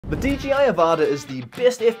The DJI Avata is the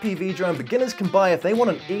best FPV drone beginners can buy if they want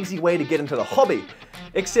an easy way to get into the hobby.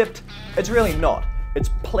 Except, it's really not. It's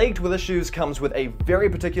plagued with issues, comes with a very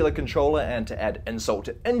particular controller, and to add insult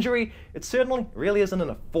to injury, it certainly really isn't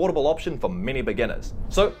an affordable option for many beginners.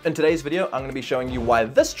 So, in today's video, I'm going to be showing you why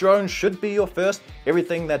this drone should be your first,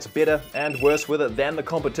 everything that's better and worse with it than the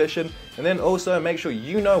competition, and then also make sure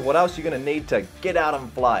you know what else you're going to need to get out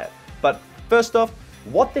and fly it. But first off,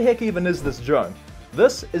 what the heck even is this drone?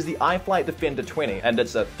 This is the iFlight Defender 20, and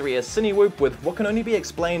it's a 3S Cinewhoop with what can only be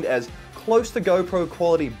explained as close to GoPro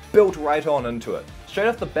quality built right on into it. Straight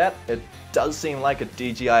off the bat, it does seem like a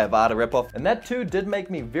DJI Avata ripoff, and that too did make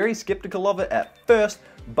me very skeptical of it at first,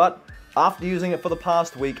 but after using it for the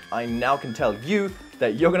past week, I now can tell you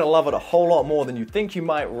that you're going to love it a whole lot more than you think you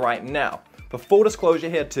might right now. For full disclosure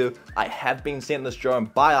here too, I have been sent this drone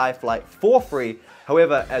by iFlight for free.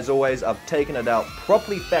 However, as always, I've taken it out,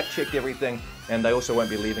 properly fact-checked everything, and I also won't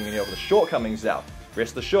be leaving any of the shortcomings out.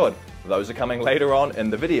 Rest assured, those are coming later on in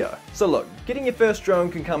the video. So look, getting your first drone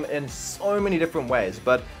can come in so many different ways,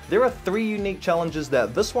 but there are 3 unique challenges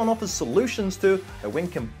that this one offers solutions to that when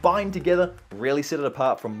combined together really set it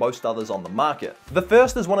apart from most others on the market. The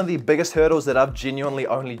first is one of the biggest hurdles that I've genuinely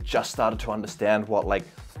only just started to understand, like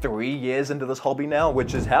 3 years into this hobby now,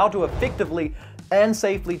 which is how to effectively and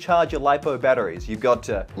safely charge your LiPo batteries. You've got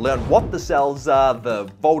to learn what the cells are, the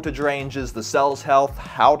voltage ranges, the cell's health,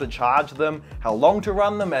 how to charge them, how long to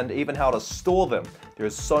run them, and even how to store them. There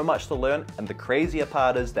is so much to learn, and the crazier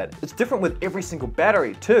part is that it's different with every single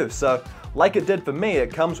battery too. So like it did for me,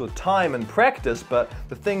 it comes with time and practice, but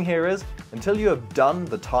the thing here is, until you have done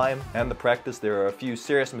the time and the practice, there are a few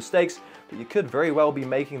serious mistakes that you could very well be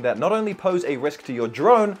making that not only pose a risk to your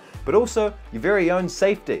drone, but also your very own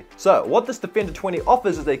safety. So what this Defender 20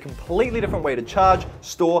 offers is a completely different way to charge,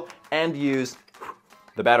 store, and use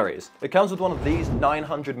the batteries. It comes with one of these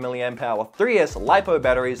 900 mAh 3S LiPo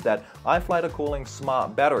batteries that iFlight are calling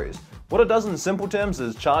smart batteries. What it does in simple terms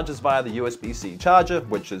is charges via the USB-C charger,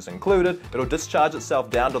 which is included. It'll discharge itself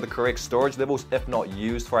down to the correct storage levels if not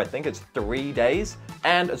used for, I think it's 3 days.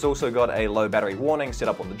 And it's also got a low battery warning set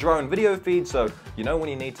up on the drone video feed, so you know when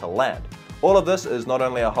you need to land. All of this is not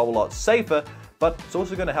only a whole lot safer, but it's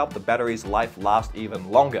also going to help the battery's life last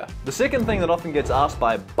even longer. The second thing that often gets asked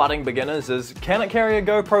by budding beginners is, can it carry a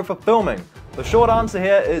GoPro for filming? The short answer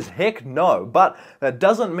here is heck no, but that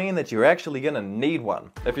doesn't mean that you're actually going to need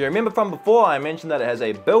one. If you remember from before, I mentioned that it has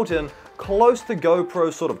a built-in, close to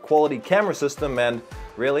GoPro sort of quality camera system, and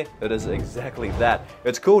really, it is exactly that.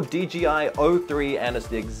 It's called DJI O3, and it's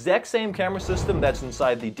the exact same camera system that's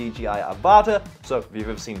inside the DJI Avata, so if you've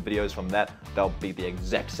ever seen videos from that, they'll be the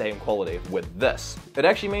exact same quality with this. It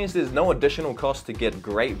actually means there's no additional cost to get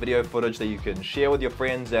great video footage that you can share with your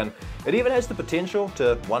friends, and it even has the potential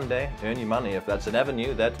to one day earn you money if that's an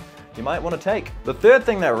avenue that you might want to take. The third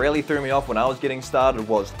thing that really threw me off when I was getting started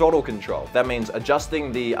was throttle control. That means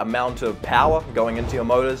adjusting the amount of power going into your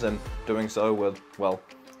motors and doing so with, well,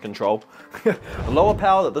 control. The lower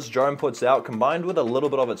power that this drone puts out, combined with a little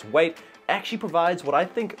bit of its weight, actually provides what I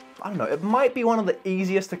think, I don't know, it might be one of the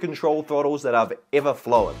easiest to control throttles that I've ever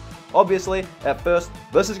flown. Obviously, at first,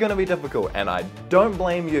 this is going to be difficult, and I don't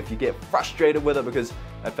blame you if you get frustrated with it, because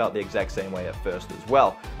I felt the exact same way at first as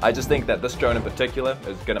well. I just think that this drone in particular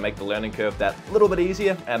is going to make the learning curve that little bit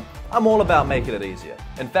easier, and I'm all about making it easier.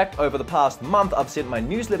 In fact, over the past month, I've sent my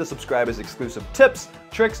newsletter subscribers exclusive tips,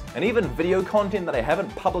 tricks, and even video content that I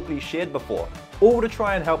haven't publicly shared before, all to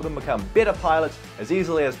try and help them become better pilots as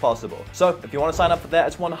easily as possible. So if you want to sign up for that,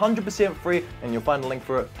 it's 100% free, and you'll find a link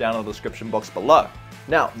for it down in the description box below.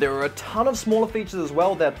 Now, there are a ton of smaller features as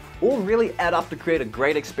well that all really add up to create a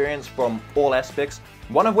great experience from all aspects,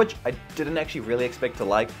 one of which I didn't actually really expect to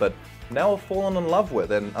like, but now I've fallen in love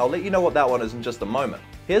with, and I'll let you know what that one is in just a moment.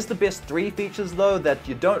 Here's the best 3 features though that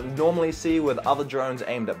you don't normally see with other drones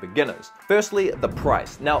aimed at beginners. Firstly, the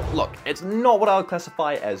price. Now look, it's not what I would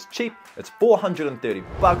classify as cheap, it's 430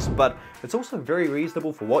 bucks, but it's also very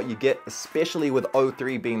reasonable for what you get, especially with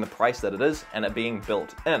O3 being the price that it is and it being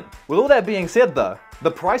built in. With all that being said though,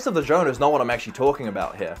 the price of the drone is not what I'm actually talking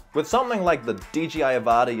about here. With something like the DJI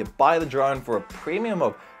Avata, you buy the drone for a premium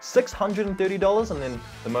of $630, and then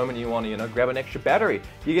the moment you want to, grab an extra battery,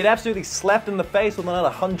 you get absolutely slapped in the face with another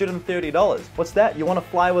 $130. What's that? You want to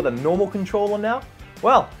fly with a normal controller now?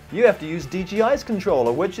 Well, you have to use DJI's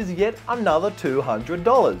controller, which is yet another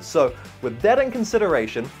 $200. So with that in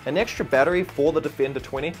consideration, an extra battery for the Defender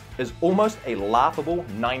 20 is almost a laughable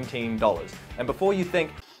 $19. And before you think,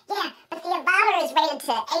 yeah, but the Avata is rated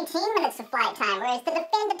to 18 minutes of flight time, whereas the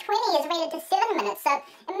Defender 20 is rated to 7 minutes, so it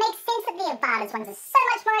makes sense that the Avata's ones are so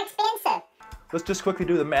much more expensive. let's just quickly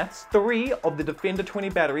do the maths. 3 of the Defender 20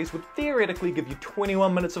 batteries would theoretically give you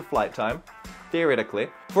 21 minutes of flight time, theoretically,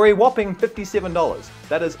 for a whopping $57.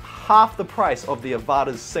 That is half the price of the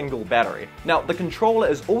Avata's single battery. Now, the controller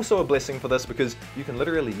is also a blessing for this because you can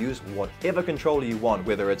literally use whatever controller you want,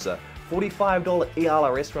 whether it's a $45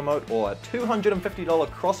 ELRS remote or a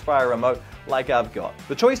 $250 Crossfire remote like I've got.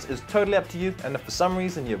 The choice is totally up to you, and if for some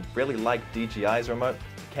reason you really like DJI's remote,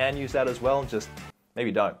 you can use that as well, just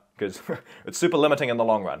maybe don't, because it's super limiting in the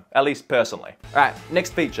long run, at least personally. Alright,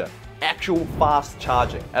 next feature, actual fast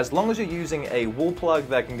charging. As long as you're using a wall plug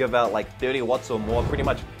that can give out like 30 watts or more, pretty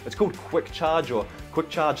much, it's called Quick Charge or Quick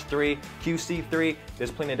Charge 3, QC3,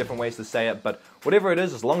 there's plenty of different ways to say it, but whatever it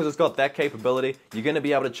is, as long as it's got that capability, you're going to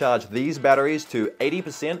be able to charge these batteries to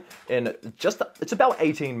 80% in it's about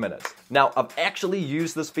 18 minutes. Now, I've actually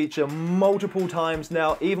used this feature multiple times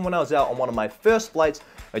now. Even when I was out on one of my first flights,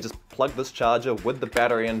 I just plugged this charger with the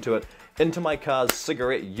battery into it, into my car's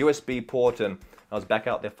cigarette USB port, and I was back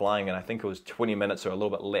out there flying, and I think it was 20 minutes or a little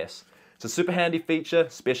bit less. It's a super handy feature,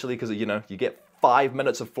 especially because, you know, you get 5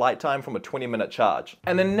 minutes of flight time from a 20-minute charge.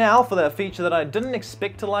 And then now for that feature that I didn't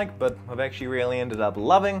expect to like, but I've actually really ended up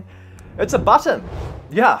loving, it's a button.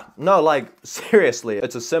 Yeah, no, like, seriously,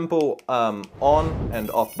 it's a simple on and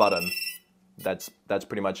off button. That's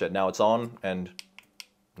pretty much it. Now it's on, and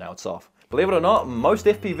now it's off. Believe it or not, most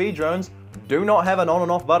FPV drones do not have an on and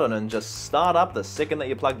off button and just start up the second that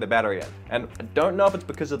you plug the battery in. And I don't know if it's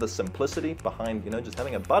because of the simplicity behind, you know, just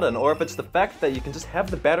having a button, or if it's the fact that you can just have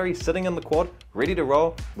the battery sitting in the quad, ready to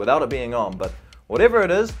roll, without it being on. But whatever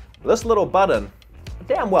it is, this little button, I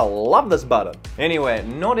damn well love this button. Anyway,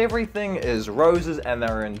 not everything is roses, and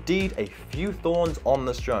there are indeed a few thorns on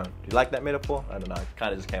this drone. Do you like that metaphor? I don't know, I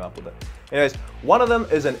kind of just came up with it. Anyways, one of them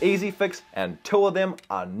is an easy fix, and 2 of them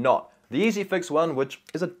are not. The easy fix one, which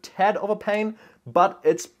is a tad of a pain, but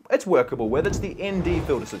it's workable with, it's the ND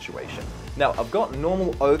filter situation. Now, I've got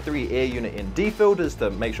normal O3 air unit ND filters to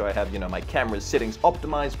make sure I have, you know, my camera's settings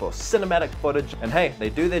optimized for cinematic footage, and hey, they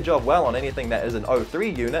do their job well on anything that is an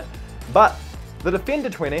O3 unit, but the Defender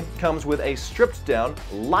 20 comes with a stripped down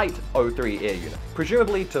light O3 air unit,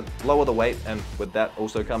 presumably to lower the weight, and with that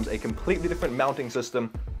also comes a completely different mounting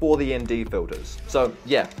system for the ND filters. So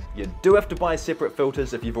yeah, you do have to buy separate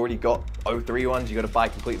filters. If you've already got O3 ones, you got to buy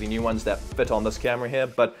completely new ones that fit on this camera here,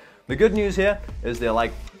 but the good news here is they're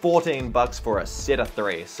like 14 bucks for a set of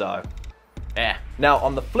 3, so Now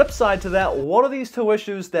on the flip side to that, what are these 2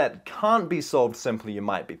 issues that can't be solved simply, you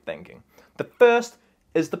might be thinking? The first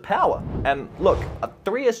is the power. And look, a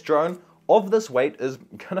 3S drone of this weight is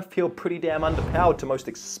gonna feel pretty damn underpowered to most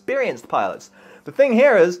experienced pilots. The thing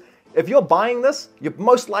here is, if you're buying this, you're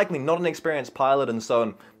most likely not an experienced pilot, and so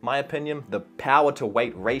in my opinion, the power to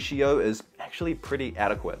weight ratio is actually pretty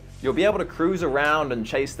adequate. You'll be able to cruise around and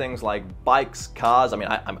chase things like bikes, cars. I mean,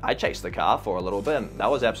 I chased the car for a little bit, and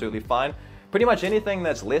that was absolutely fine. Pretty much anything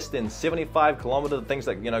that's less than 75 kilometers, things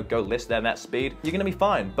that, you know, go less than that speed, you're gonna be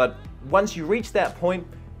fine. But once you reach that point,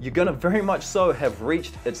 you're gonna very much so have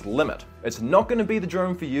reached its limit. It's not gonna be the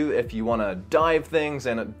drone for you if you wanna dive things,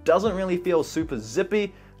 and it doesn't really feel super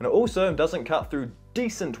zippy, and it also doesn't cut through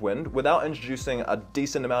decent wind without introducing a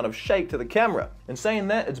decent amount of shake to the camera. In saying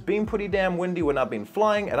that, it's been pretty damn windy when I've been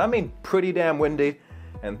flying, and I mean pretty damn windy,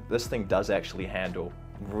 and this thing does actually handle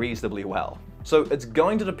reasonably well. So it's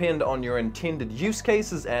going to depend on your intended use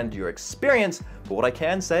cases and your experience, but what I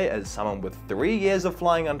can say as someone with 3 years of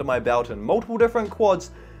flying under my belt and multiple different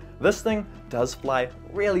quads, this thing does fly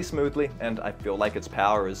really smoothly, and I feel like its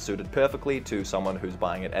power is suited perfectly to someone who's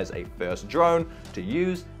buying it as a first drone to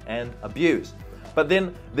use and abuse. But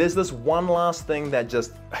then there's this one last thing that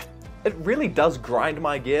just, it really does grind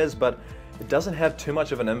my gears, but it doesn't have too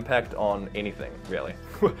much of an impact on anything, really.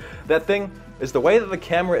 That thing is the way that the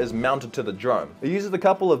camera is mounted to the drone. It uses a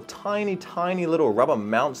couple of tiny little rubber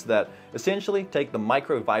mounts that essentially take the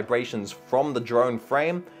micro vibrations from the drone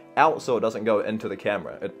frame out so it doesn't go into the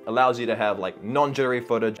camera. It allows you to have like non-jittery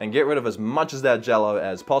footage and get rid of as much of that jello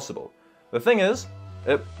as possible. The thing is,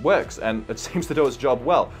 it works, and it seems to do its job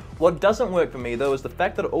well. What doesn't work for me though is the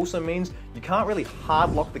fact that it also means you can't really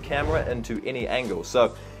hard lock the camera into any angle.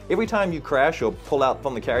 So every time you crash or pull out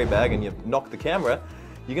from the carry bag and you knock the camera,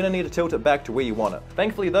 you're going to need to tilt it back to where you want it.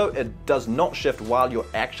 Thankfully though, it does not shift while you're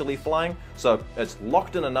actually flying, so it's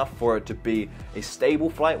locked in enough for it to be a stable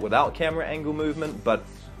flight without camera angle movement, but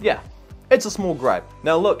yeah, it's a small gripe.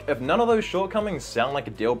 Now look, if none of those shortcomings sound like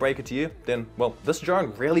a deal breaker to you, then well, this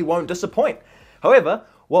drone really won't disappoint. However,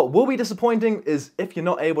 What will be disappointing is if you're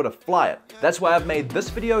not able to fly it. That's why I've made this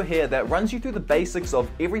video here that runs you through the basics of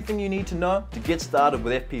everything you need to know to get started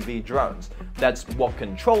with FPV drones. That's what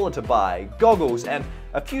controller to buy, goggles, and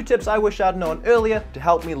a few tips I wish I'd known earlier to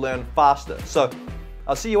help me learn faster. So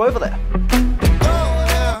I'll see you over there.